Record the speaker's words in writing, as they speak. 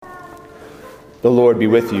The Lord be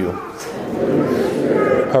with you.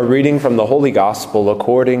 A reading from the Holy Gospel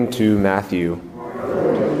according to Matthew.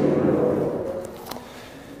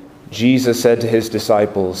 Jesus said to his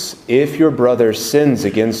disciples, "If your brother sins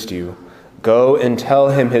against you, go and tell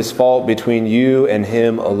him his fault between you and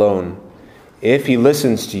him alone. If he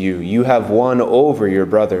listens to you, you have won over your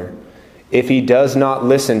brother. If he does not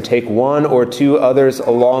listen, take one or two others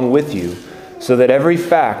along with you, so that every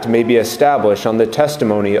fact may be established on the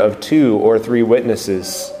testimony of 2 or 3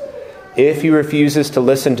 witnesses. If he refuses to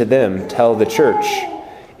listen to them, tell the church.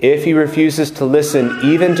 If he refuses to listen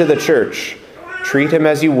even to the church, treat him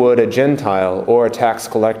as you would a Gentile or a tax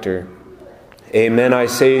collector. Amen, I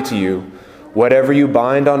say to you, whatever you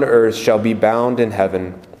bind on earth shall be bound in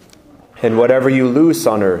heaven, and whatever you loose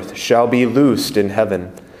on earth shall be loosed in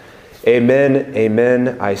heaven. Amen,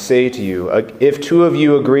 amen, I say to you, if 2 of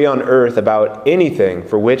you agree on earth about anything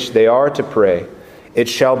for which they are to pray, it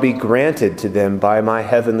shall be granted to them by my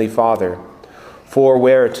heavenly Father. For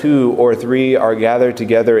where 2 or 3 are gathered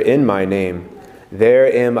together in my name,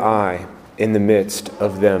 there am I in the midst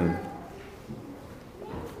of them."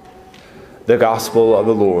 The Gospel of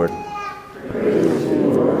the Lord. Praise to you,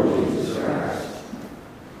 Lord Jesus Christ.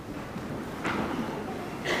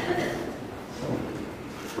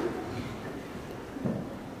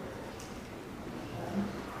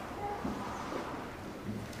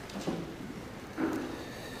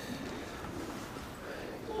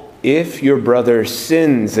 If your brother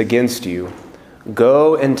sins against you,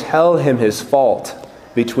 go and tell him his fault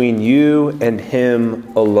between you and him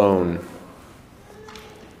alone.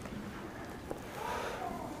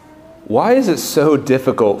 Why is it so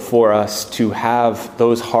difficult for us to have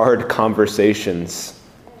those hard conversations?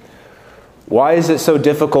 Why is it so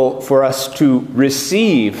difficult for us to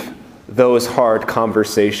receive those hard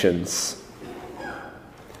conversations?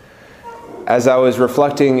 As I was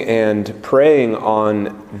reflecting and praying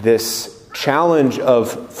on this challenge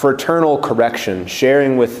of fraternal correction,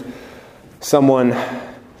 sharing with someone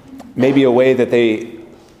maybe a way that they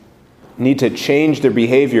need to change their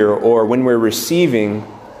behavior, or when we're receiving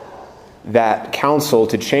that counsel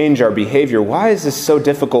to change our behavior, why is this so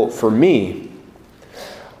difficult for me?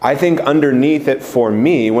 I think underneath it for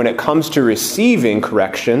me, when it comes to receiving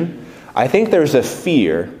correction, I think there's a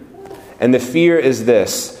fear. And the fear is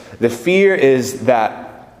this. The fear is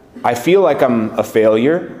that I feel like I'm a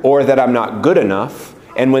failure or that I'm not good enough.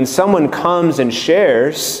 And when someone comes and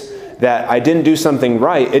shares that I didn't do something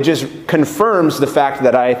right, it just confirms the fact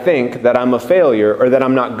that I think that I'm a failure or that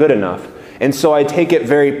I'm not good enough. And so I take it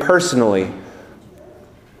very personally.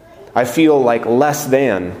 I feel like less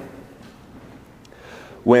than.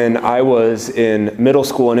 When I was in middle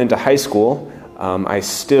school and into high school, I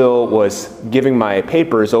still was giving my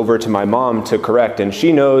papers over to my mom to correct, and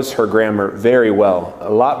she knows her grammar very well, a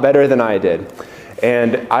lot better than I did.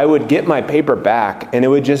 And I would get my paper back, and it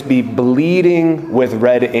would just be bleeding with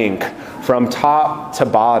red ink from top to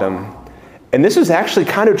bottom. And this was actually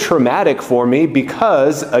kind of traumatic for me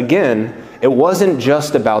because, again, it wasn't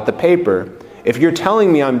just about the paper. If you're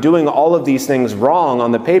telling me I'm doing all of these things wrong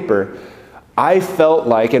on the paper, I felt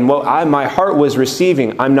like, and what my heart was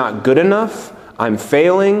receiving, I'm not good enough, I'm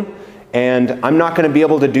failing, and I'm not going to be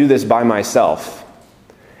able to do this by myself.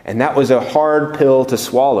 And that was a hard pill to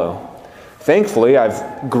swallow. Thankfully,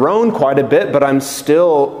 I've grown quite a bit, but I'm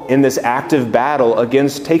still in this active battle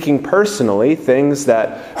against taking personally things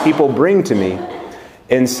that people bring to me.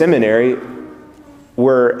 In seminary,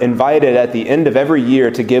 we're invited at the end of every year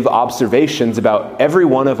to give observations about every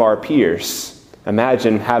one of our peers.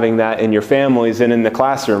 Imagine having that in your families and in the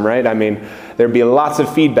classroom, right? I mean, there'd be lots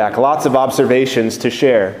of feedback, lots of observations to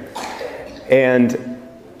share. And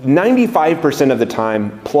 95% of the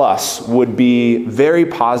time plus would be very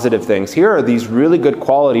positive things. Here are these really good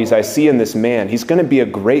qualities I see in this man. He's going to be a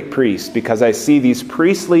great priest because I see these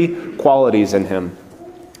priestly qualities in him.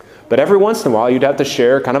 But every once in a while, you'd have to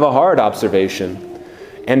share kind of a hard observation.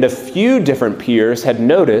 And a few different peers had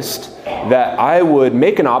noticed that I would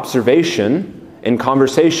make an observation in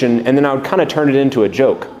conversation, and then I would kind of turn it into a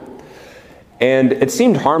joke. And it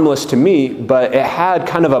seemed harmless to me, but it had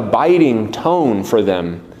kind of a biting tone for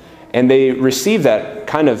them. And they received that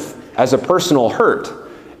kind of as a personal hurt.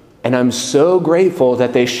 And I'm so grateful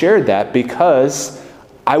that they shared that because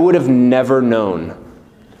I would have never known.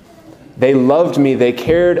 They loved me, they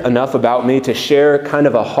cared enough about me to share kind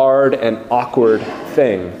of a hard and awkward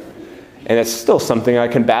thing. And it's still something I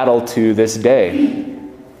can battle to this day.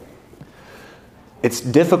 It's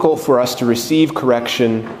difficult for us to receive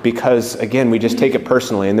correction because, again, we just take it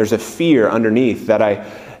personally, and there's a fear underneath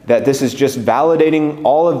that this is just validating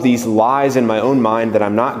all of these lies in my own mind that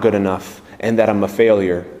I'm not good enough and that I'm a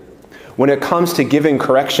failure. When it comes to giving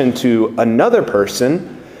correction to another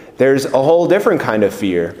person, there's a whole different kind of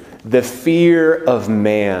fear. The fear of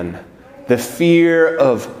man. The fear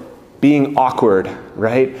of being awkward,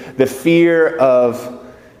 right? The fear of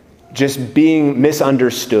just being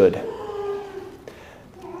misunderstood.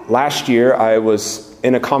 Last year, I was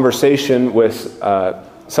in a conversation with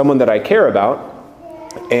someone that I care about,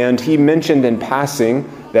 and he mentioned in passing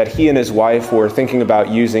that he and his wife were thinking about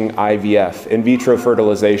using IVF, in vitro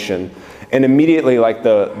fertilization. And immediately, like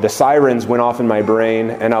the sirens went off in my brain,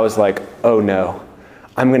 and I was like, oh no,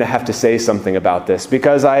 I'm going to have to say something about this.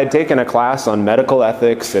 Because I had taken a class on medical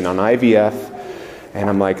ethics and on IVF, and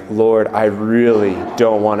I'm like, Lord, I really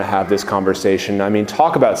don't want to have this conversation. I mean,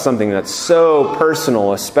 talk about something that's so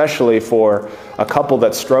personal, especially for a couple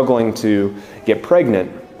that's struggling to get pregnant.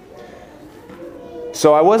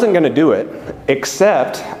 So I wasn't going to do it,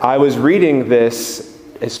 except I was reading this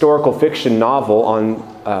historical fiction novel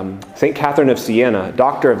on St. Catherine of Siena,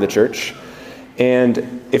 doctor of the church.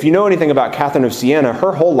 And if you know anything about Catherine of Siena,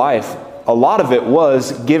 her whole life, a lot of it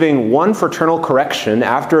was giving one fraternal correction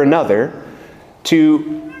after another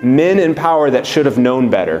to men in power that should have known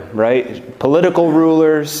better, right? Political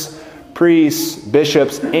rulers, priests,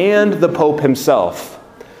 bishops, and the Pope himself.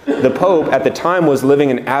 The Pope at the time was living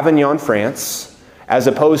in Avignon, France, as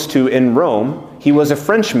opposed to in Rome. He was a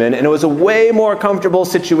Frenchman, and it was a way more comfortable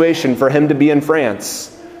situation for him to be in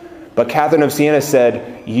France. But Catherine of Siena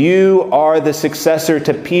said, you are the successor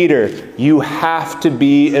to Peter. You have to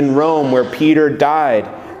be in Rome where Peter died.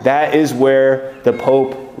 That is where the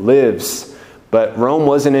Pope lives. But Rome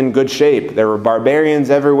wasn't in good shape. There were barbarians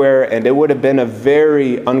everywhere, and it would have been a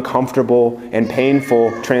very uncomfortable and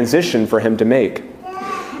painful transition for him to make.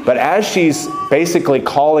 But as she's basically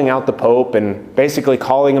calling out the Pope and basically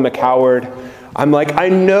calling him a coward, I'm like, I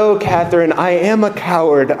know, Catherine, I am a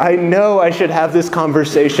coward. I know I should have this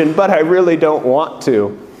conversation, but I really don't want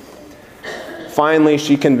to. Finally,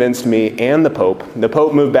 she convinced me and the Pope. The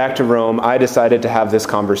Pope moved back to Rome. I decided to have this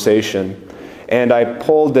conversation. And I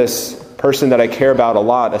pulled this person that I care about a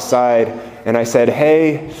lot aside, and I said,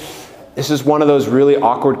 hey, this is one of those really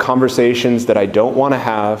awkward conversations that I don't want to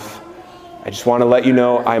have. I just want to let you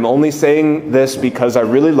know I'm only saying this because I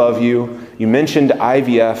really love you. You mentioned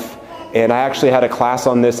IVF, and I actually had a class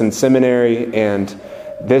on this in seminary, and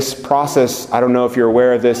this process, I don't know if you're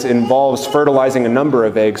aware of this, involves fertilizing a number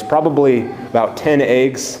of eggs, probably about 10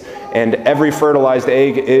 eggs, and every fertilized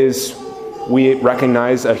egg is, we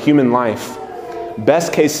recognize, a human life.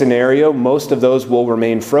 Best case scenario, most of those will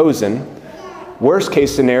remain frozen. Worst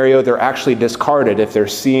case scenario, they're actually discarded if they're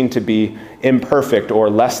seen to be imperfect or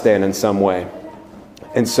less than in some way.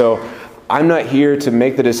 And so I'm not here to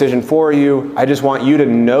make the decision for you. I just want you to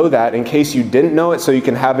know that in case you didn't know it, so you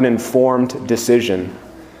can have an informed decision.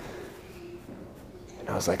 And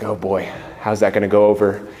I was like, oh boy, how's that going to go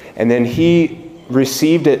over? And then he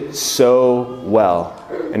received it so well.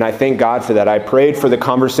 And I thank God for that. I prayed for the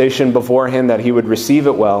conversation beforehand that he would receive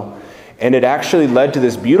it well. And it actually led to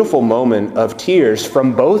this beautiful moment of tears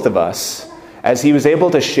from both of us as he was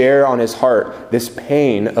able to share on his heart this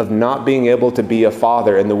pain of not being able to be a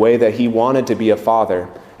father in the way that he wanted to be a father.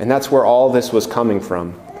 And that's where all this was coming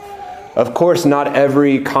from. Of course, not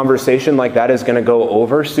every conversation like that is going to go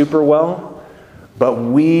over super well, but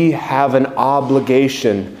we have an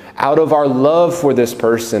obligation out of our love for this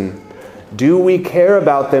person. Do we care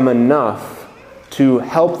about them enough to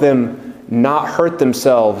help them not hurt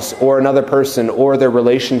themselves or another person or their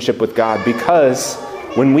relationship with God? Because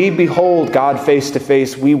when we behold God face to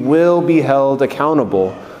face, we will be held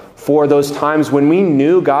accountable for those times when we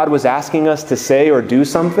knew God was asking us to say or do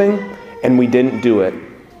something and we didn't do it.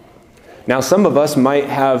 Now, some of us might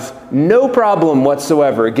have no problem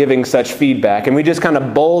whatsoever giving such feedback, and we just kind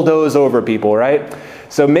of bulldoze over people, right?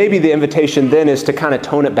 So maybe the invitation then is to kind of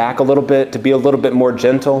tone it back a little bit, to be a little bit more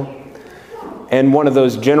gentle. And one of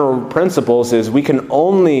those general principles is we can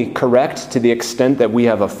only correct to the extent that we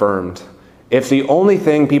have affirmed. If the only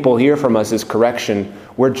thing people hear from us is correction,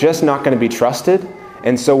 we're just not going to be trusted,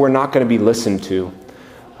 and so we're not going to be listened to.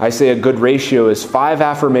 I say a good ratio is 5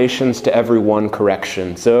 affirmations to every 1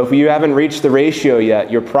 correction. So if you haven't reached the ratio yet,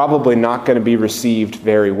 you're probably not going to be received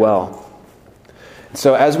very well.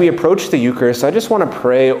 So as we approach the Eucharist, I just want to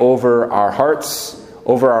pray over our hearts,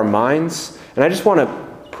 over our minds, and I just want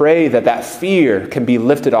to pray that that fear can be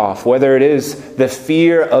lifted off, whether it is the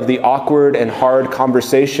fear of the awkward and hard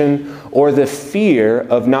conversation or the fear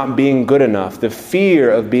of not being good enough, the fear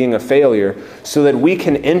of being a failure, so that we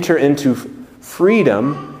can enter into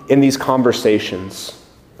freedom in these conversations.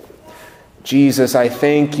 Jesus, I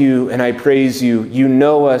thank you and I praise you. You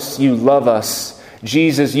know us, you love us.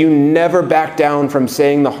 Jesus, you never back down from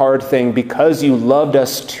saying the hard thing because you loved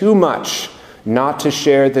us too much not to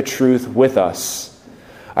share the truth with us.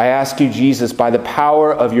 I ask you, Jesus, by the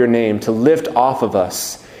power of your name, to lift off of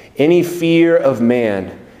us any fear of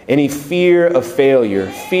man, any fear of failure,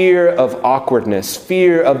 fear of awkwardness,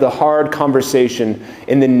 fear of the hard conversation.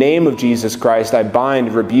 In the name of Jesus Christ, I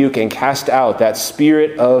bind, rebuke, and cast out that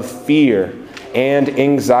spirit of fear and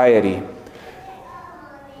anxiety.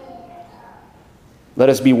 Let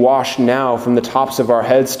us be washed now from the tops of our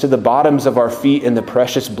heads to the bottoms of our feet in the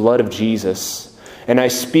precious blood of Jesus. And I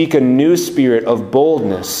speak a new spirit of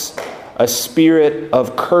boldness, a spirit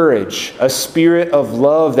of courage, a spirit of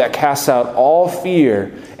love that casts out all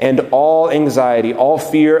fear and all anxiety, all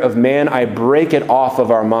fear of man. I break it off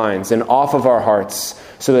of our minds and off of our hearts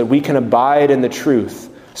so that we can abide in the truth,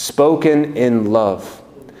 spoken in love.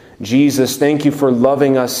 Jesus, thank you for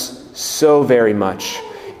loving us so very much.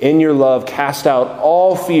 In your love, cast out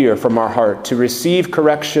all fear from our heart to receive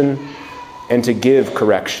correction and to give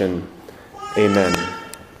correction. Amen.